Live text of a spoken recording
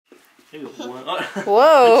There you go. One. Oh,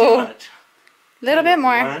 Whoa. A little bit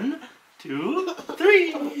more. 1, 2,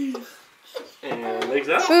 3. And legs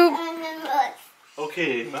up. Boop.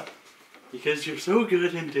 Okay, Ava. Because you're so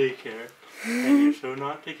good in daycare, and you're so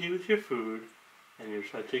not picky with your food, and you're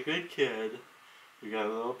such a good kid, we got a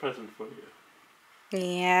little present for you.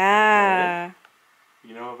 Yeah. Okay.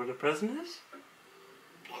 You know what a present is?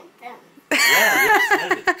 Yeah. Yeah, you're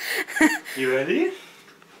excited. You ready?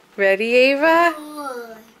 Ready, Ava?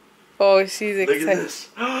 Oh, she's Look excited. at this.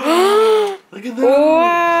 Look at that.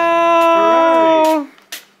 Wow.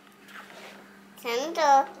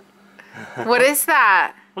 Santa. What is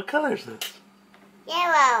that? What color is this? Yellow.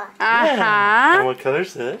 Yeah. And Uh-huh. what color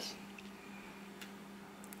is this?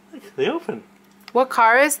 Look, they open. What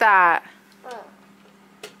car is that?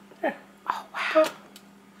 Yeah. Oh, wow.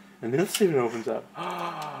 And this even opens up.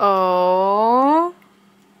 Oh.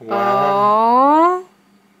 Wow. Oh.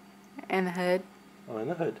 And the hood. Oh, and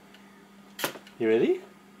the hood. You ready?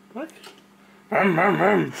 Look. Vroom, vroom,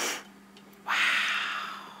 vroom. Wow.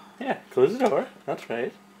 Yeah, close the door. That's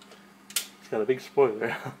right. It's got a big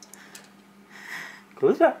spoiler.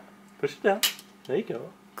 Close it up. Push it down. There you go.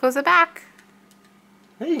 Close it back.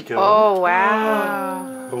 There you go. Oh,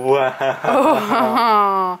 wow. Wow.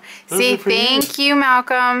 Oh. Those Say are for you. thank you,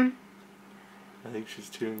 Malcolm. I think she's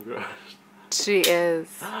too engrossed. She is.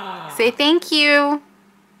 Say thank you.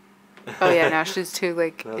 Oh, yeah, no, she's too,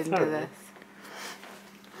 like, That's into alright. this.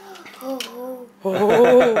 Oh.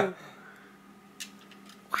 Oh.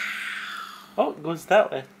 Oh, it goes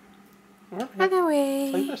that way. Other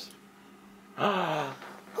way. Like this. Oh,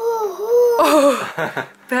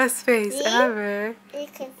 best face ever.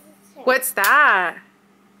 What's that?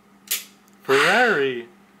 Ferrari.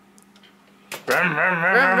 Vroom, vroom,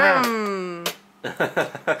 vroom, vroom,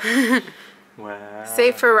 vroom. Vroom. Wow.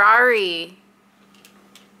 Say Ferrari.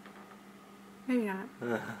 Maybe not.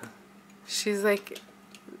 She's like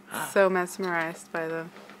so mesmerized by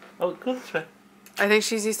them. Oh, go this way. I think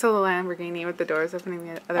she's used to the Lamborghini with the doors opening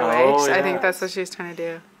the other Oh, way. I think yes. that's what she's trying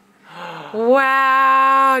to do.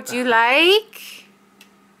 Wow. Do you like?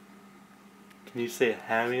 Can you say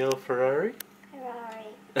Hamil Ferrari?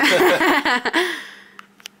 Ferrari.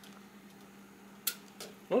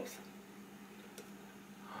 Whoops.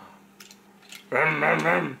 Vroom, vroom,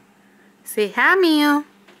 vroom. Say Hamil.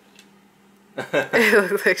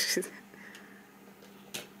 It looks like she's...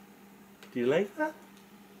 Do you like that?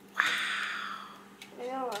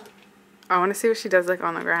 No. I want to see what she does like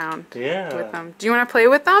on the ground Yeah. with them. Do you want to play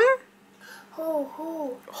with them? Hoo.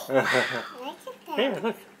 Look at Yeah, that.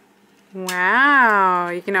 look. Wow.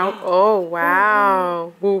 You can... Oh,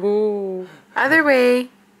 wow. Woohoo. Other way.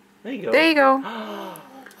 There you go. There you go. Hoo.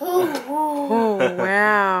 Oh,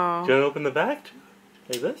 wow. Do you want to open the back too?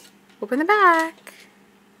 Like this? Open the back.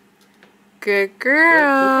 Good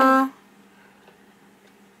girl.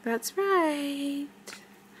 That's right.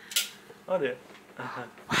 Oh dear. Wow.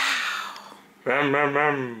 Rum, rum,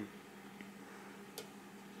 rum.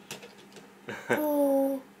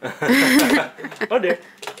 Hoo. Oh dear.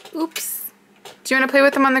 Oops. Do you want to play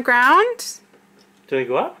with them on the ground? Do you want to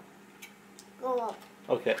go up? Go up.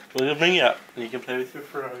 Okay, we're going to bring you up and you can play with your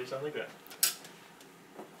Ferraris on the ground.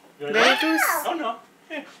 You wanna go There up? it goes. Oh no.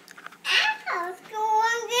 Here. Ow, let's go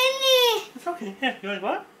on, Guinea. It's okay. Here, you want to go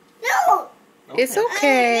up? No. It's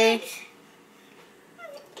okay.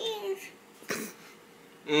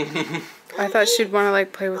 I thought she'd want to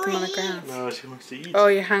like play with them on the ground. No, she wants to eat. Oh,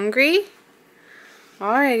 you're hungry?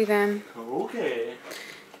 Alrighty then. Okay.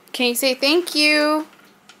 Can you say thank you?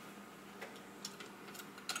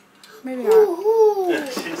 Maybe not. Hoo.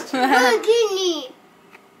 She's too Guinea.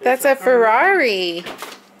 That's a Ferrari.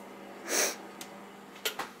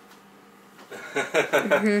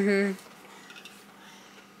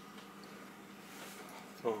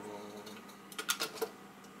 Oh.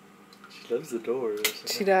 She loves the doors.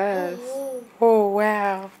 She does. Hoo. Oh,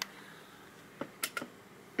 wow.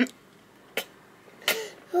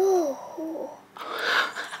 Hoo.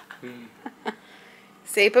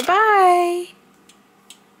 Say bye-bye.